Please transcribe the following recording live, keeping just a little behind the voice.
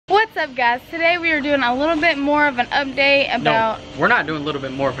up, guys? Today we are doing a little bit more of an update about... No, we're not doing a little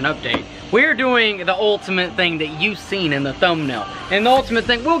bit more of an update. We're doing the ultimate thing that you've seen in the thumbnail. And the ultimate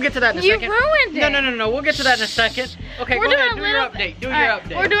thing, we'll get to that in a second. You ruined it. No, we'll get to that in a second. Okay, go ahead, do your update. Do your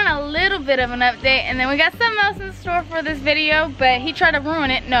update. We're doing a little bit of an update, and then we got something else in store for this video, but he tried to ruin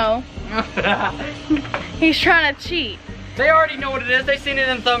it. No. He's trying to cheat. They already know what it is. They've seen it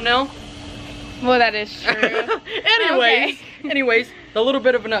in the thumbnail. Well, that is true. Anyways, a little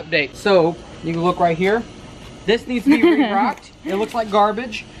bit of an update. So, you can look right here. This needs to be re-rocked. It looks like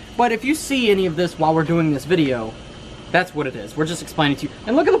garbage. But if you see any of this while we're doing this video, that's what it is. We're just explaining to you.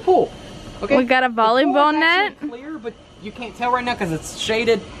 And look at the pool. Okay. We got a volleyball net. Clear, but you can't tell right now because it's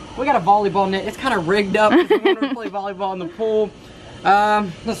shaded. We got a volleyball net. It's kind of rigged up. We want to play volleyball in the pool.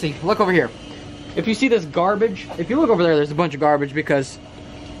 Let's see. Look over here. If you see this garbage, if you look over there, there's a bunch of garbage because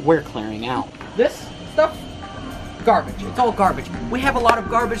we're clearing out. This stuff, garbage. It's all garbage. We have a lot of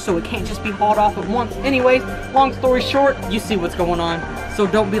garbage, so it can't just be hauled off at once. Anyways, long story short, you see what's going on. So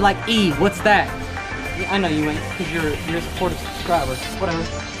don't be like, E, what's that? Yeah, I know you ain't, because you're a supportive subscriber. Whatever.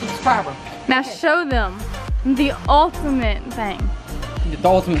 Subscriber. Now show them the ultimate thing. The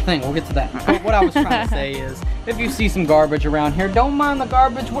ultimate thing, we'll get to that. But what I was trying to say is, if you see some garbage around here, don't mind the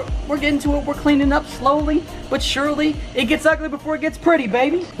garbage. We're getting to it. We're cleaning up slowly, but surely. It gets ugly before it gets pretty,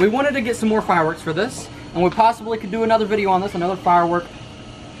 baby. We wanted to get some more fireworks for this, and we possibly could do another video on this, another firework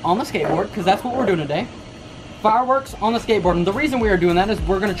on the skateboard, because that's what we're doing today. Fireworks on the skateboard, and the reason we are doing that is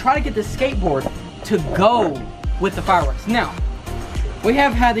we're going to try to get this skateboard to go with the fireworks. Now, we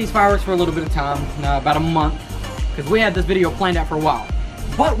have had these fireworks for a little bit of time, about a month, because we had this video planned out for a while.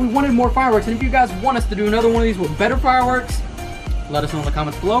 But we wanted more fireworks, and if you guys want us to do another one of these with better fireworks, let us know in the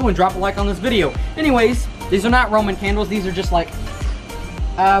comments below and drop a like on this video. Anyways, these are not Roman candles. These are just like,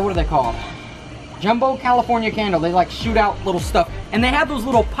 what are they called? Jumbo California candle. They like shoot out little stuff. And they have those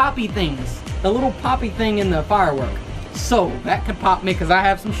little poppy things. The little poppy thing in the firework. So, that could pop me because I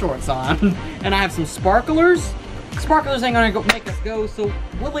have some shorts on. And I have some sparklers. Sparklers ain't gonna make us go, so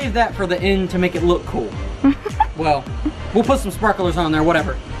we'll leave that for the end to make it look cool. Well, we'll put some sparklers on there,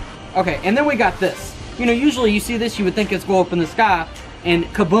 whatever. Okay, and then we got this. You know, usually you see this, you would think it's go up in the sky and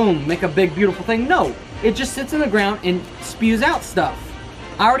kaboom, make a big beautiful thing. No, it just sits in the ground and spews out stuff.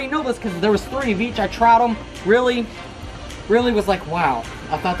 I already know this because there was 3 of each. I tried them, really was like, wow,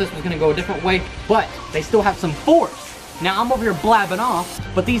 I thought this was gonna go a different way, but they still have some force. Now I'm over here blabbing off,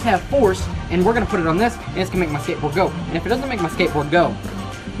 but these have force, and we're gonna put it on this, and it's gonna make my skateboard go. And if it doesn't make my skateboard go,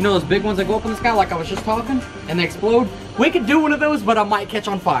 you know those big ones that go up in the sky like I was just talking, and they explode? We could do one of those, but I might catch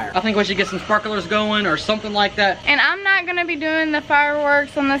on fire. I think we should get some sparklers going or something like that. And I'm not gonna be doing the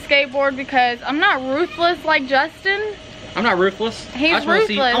fireworks on the skateboard because I'm not ruthless like Justin. I'm not ruthless. He's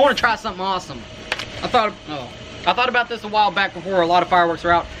ruthless. I want to try something awesome. I thought about this a while back before a lot of fireworks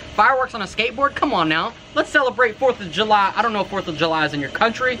are out. Fireworks on a skateboard? Come on now. Let's celebrate 4th of July. I don't know if 4th of July is in your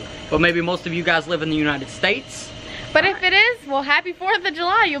country, but maybe most of you guys live in the United States. But if it is, well, happy 4th of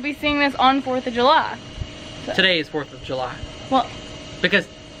July. You'll be seeing this on 4th of July. So. Today is 4th of July. Well, because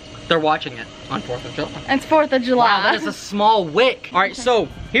they're watching it on 4th of July. It's 4th of July. Wow, that is a small wick. All right, so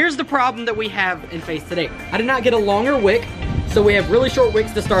here's the problem that we have in face today. I did not get a longer wick, so we have really short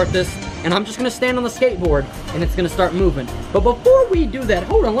wicks to start this, and I'm just gonna stand on the skateboard, and it's gonna start moving. But before we do that,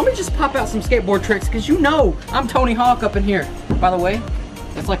 hold on, let me just pop out some skateboard tricks, because you know I'm Tony Hawk up in here. By the way,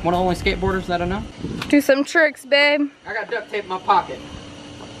 that's like one of the only skateboarders that I know. Do some tricks, babe. I got duct tape in my pocket,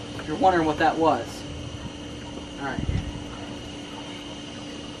 if you're wondering what that was. All right.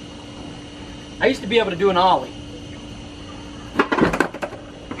 I used to be able to do an ollie.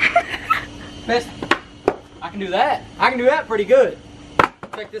 Best. I can do that. I can do that pretty good.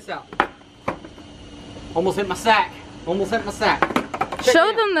 Check this out. Almost hit my sack. Almost hit my sack.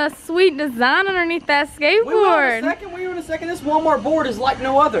 Show them the sweet design underneath that skateboard. We will in a second. This Walmart board is like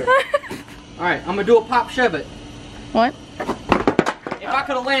no other. Alright, I'm gonna do a pop shove it. What? If I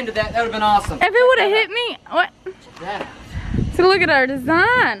could have landed that, that would have been awesome. If it would have hit me, what? Check that out. So look at our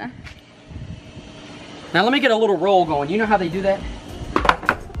design. Now let me get a little roll going. You know how they do that?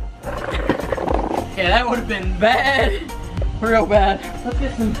 Yeah, that would have been bad. Real bad. Let's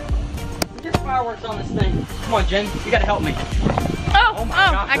get some fireworks on this thing. Come on, Jen. You gotta help me. Oh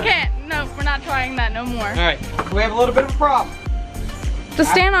I can't. No, we're not trying that no more. Alright, we have a little bit of a problem.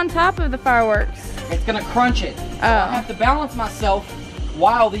 Just stand on top of the fireworks. It's gonna crunch it. So I have to balance myself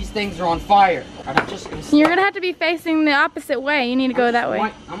while these things are on fire. I'm just gonna You're gonna have to be facing the opposite way. You need to go that way.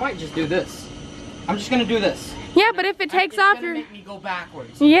 I might just do this. I'm just gonna do this. Yeah, but if it takes off, you're gonna make me go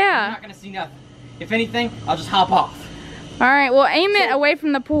backwards. Yeah. You're not gonna see nothing. If anything, I'll just hop off. All right, well, aim it away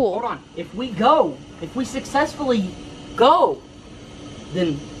from the pool. Hold on. If we successfully go,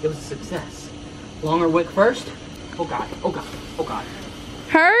 then it was a success. Longer wick first. Oh God, oh God, oh God.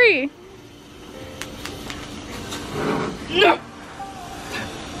 Hurry. No!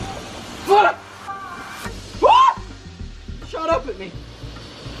 What? What? Shut up at me.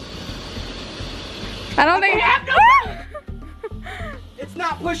 I don't think. It's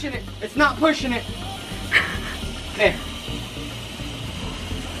not pushing it. It's not pushing it. There.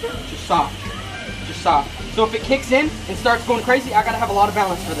 Just soft. Just soft. So if it kicks in and starts going crazy, I gotta have a lot of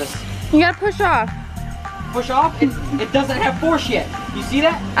balance for this. You gotta push off. Push off? It doesn't have force yet. You see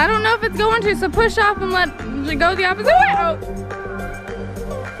that? I don't know if it's going to, so push off and let it go the opposite way.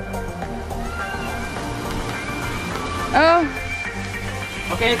 Oh.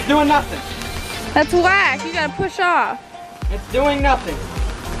 Okay, it's doing nothing. That's whack. You gotta push off. It's doing nothing.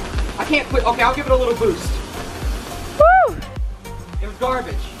 I can't quit. Okay, I'll give it a little boost. Woo! It was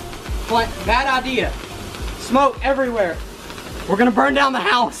garbage. Bad idea. Smoke everywhere. We're gonna burn down the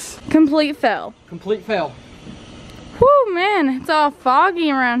house. Complete fail. Complete fail. Whoo, man, it's all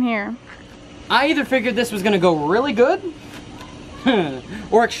foggy around here. I either figured this was gonna go really good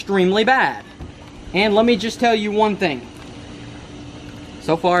or extremely bad. And let me just tell you one thing.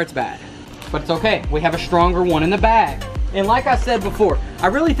 So far it's bad, but it's okay. We have a stronger one in the bag. And like I said before, I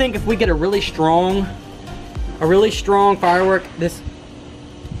really think if we get a really strong firework,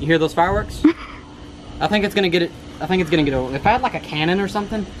 you hear those fireworks? I think it's gonna get it. I think it's gonna get over. If I had like a cannon or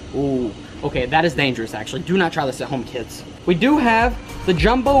something, ooh, okay, that is dangerous actually. Do not try this at home, kids. We do have the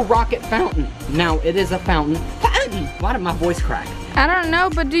jumbo rocket fountain. Now it is a fountain. Fountain! Why did my voice crack? I don't know,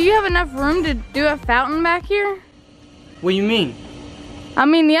 but do you have enough room to do a fountain back here? What do you mean? I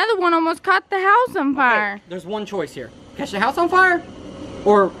mean, the other one almost caught the house on fire. Okay, there's one choice here. Catch the house on fire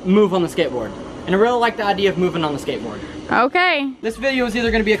or move on the skateboard. And I really like the idea of moving on the skateboard. Okay. This video is either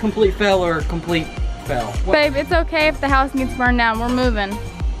gonna be a complete fail or a complete fail. What? Babe, it's okay if the house gets burned down. We're moving.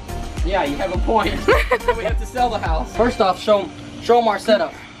 Yeah, you have a point. So we have to sell the house. First off, show them our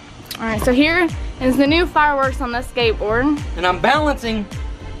setup. All right, so here is the new fireworks on the skateboard. And I'm balancing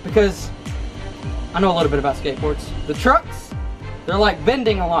because I know a little bit about skateboards. The trucks, they're like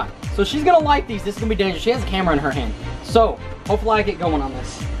bending a lot. So she's gonna light these. This is gonna be dangerous. She has a camera in her hand. So hopefully I get going on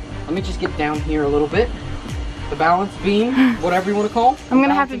this. Let me just get down here a little bit. The balance beam, whatever you want to call. I'm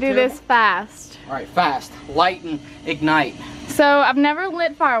gonna have to do this fast. All right, fast. Light and ignite. So I've never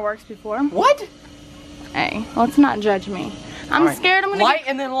lit fireworks before. What? Hey, let's not judge me. I'm scared I'm gonna light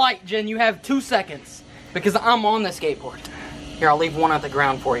and then light, Jen. You have 2 seconds because I'm on the skateboard. Here, I'll leave one on the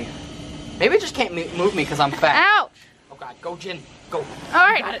ground for you. Maybe it just can't move me because I'm fat. Ouch! Oh God, go Jen, go. All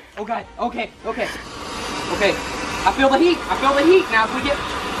right. Got it. Oh God. Okay. Okay. Okay. I feel the heat. I feel the heat. Now if we get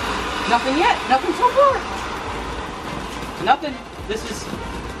nothing yet. Nothing so far. Nothing. This is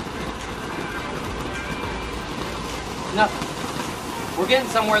nothing. We're getting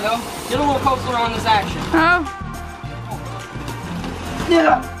somewhere though. Get a little closer on this action. Oh.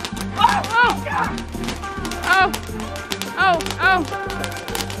 Yeah. Oh. Oh. Oh. Oh.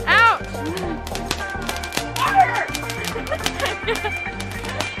 Ouch.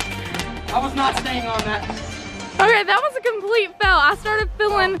 I was not staying on that. Okay, that was a complete fail. I started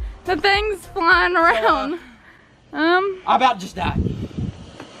feeling the things flying around. I about just died.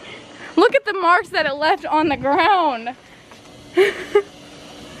 Look at the marks that it left on the ground.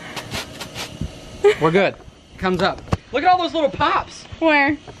 We're good. Comes up. Look at all those little pops.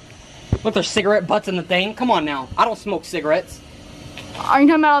 Where? Look, there's cigarette butts in the thing. Come on now. I don't smoke cigarettes. Are you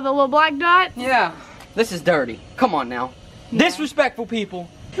talking about all the little black dots? Yeah. This is dirty. Come on now. Yeah. Disrespectful people.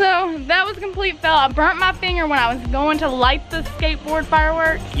 So, that was a complete fail. I burnt my finger when I was going to light the skateboard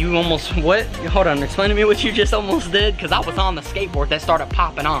fireworks. You almost, what? Hold on, explain to me what you just almost did, because I was on the skateboard that started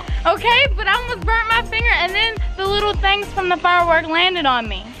popping off. Okay, but I almost burnt my finger and then the little things from the firework landed on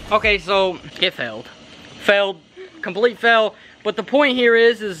me. Okay, so it failed. Failed, complete fail. But the point here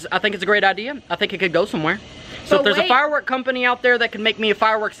is I think it's a great idea. I think it could go somewhere. So if there's a firework company out there that can make me a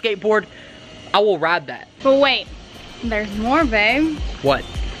firework skateboard, I will ride that. But wait, there's more, babe. What?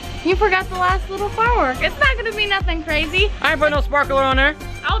 You forgot the last little firework. It's not gonna be nothing crazy. I ain't put no sparkler on there.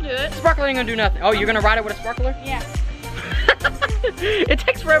 I'll do it. Sparkler ain't gonna do nothing. Oh, you're gonna ride it with a sparkler? Yeah. It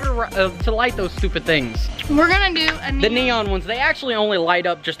takes forever to light those stupid things. We're gonna do a neon. The neon ones, they actually only light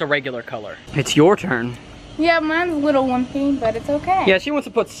up just a regular color. It's your turn. Yeah, mine's a little wimpy, but it's okay. Yeah, she wants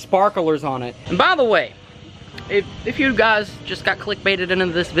to put sparklers on it. And by the way, if you guys just got clickbaited into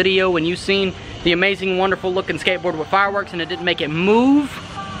this video and you seen the amazing, wonderful looking skateboard with fireworks and it didn't make it move,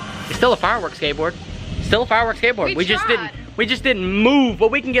 it's still a firework skateboard. Still a firework skateboard. We just didn't move,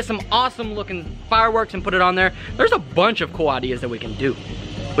 but we can get some awesome looking fireworks and put it on there. There's a bunch of cool ideas that we can do.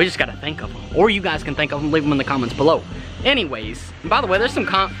 We just gotta think of them. Or you guys can think of them, leave them in the comments below. Anyways, by the way, there's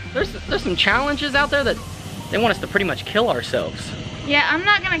some challenges out there that they want us to pretty much kill ourselves. Yeah, I'm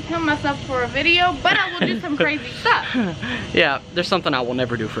not gonna kill myself for a video, but I will do some crazy stuff. Yeah, there's something I will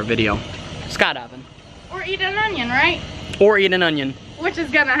never do for a video. Skydiving. Or eat an onion, right? Or eat an onion. Which is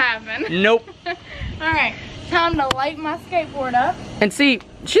gonna happen. Nope. Alright, time to light my skateboard up. And see,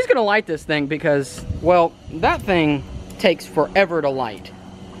 she's gonna light this thing because, well, that thing takes forever to light.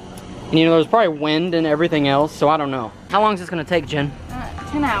 And you know, there's probably wind and everything else, so I don't know. How long is this gonna take, Jen?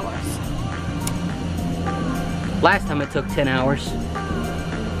 10 hours. Last time it took 10 hours.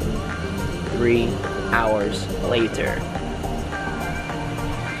 3 hours later.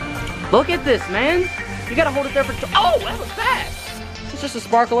 Look at this, man. You gotta hold it there for, oh, that was fast. It's just a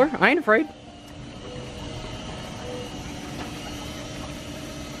sparkler, I ain't afraid.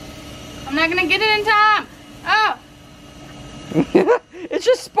 I'm not gonna get it in time. Oh. It's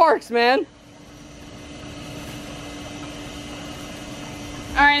just sparks, man.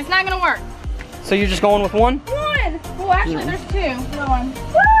 Alright, it's not gonna work. So you're just going with one? One! Oh, actually, there's two going.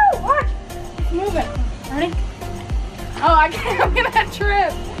 Woo! Watch! It's moving. Ready? Oh, I'm gonna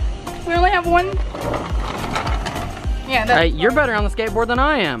trip. We only have one. Yeah, that's you're better on the skateboard than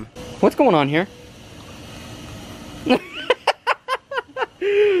I am. What's going on here?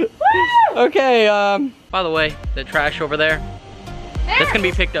 Okay, by the way, the trash over there, that's gonna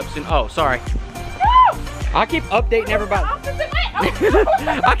be picked up soon. Oh, sorry. I keep updating everybody.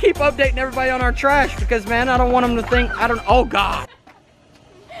 I keep updating everybody on our trash because, man, I don't want them to think, oh God.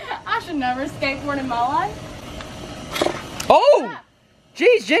 I should never skateboard in my life. Oh!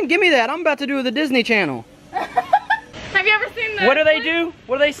 Geez, Jen, give me that. I'm about to do the Disney Channel. Have you ever seen the... What do they do?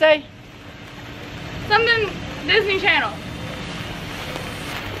 What do they say? Something Disney Channel.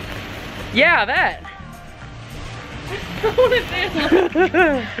 Yeah, that. Hold it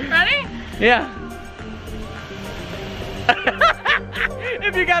down. Ready? Yeah.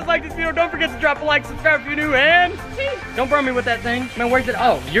 If you guys like this video, don't forget to drop a like, subscribe if you're new, and don't burn me with that thing. Man, where's it?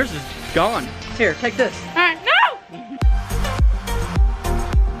 Oh, yours is gone. Here, take this. Alright.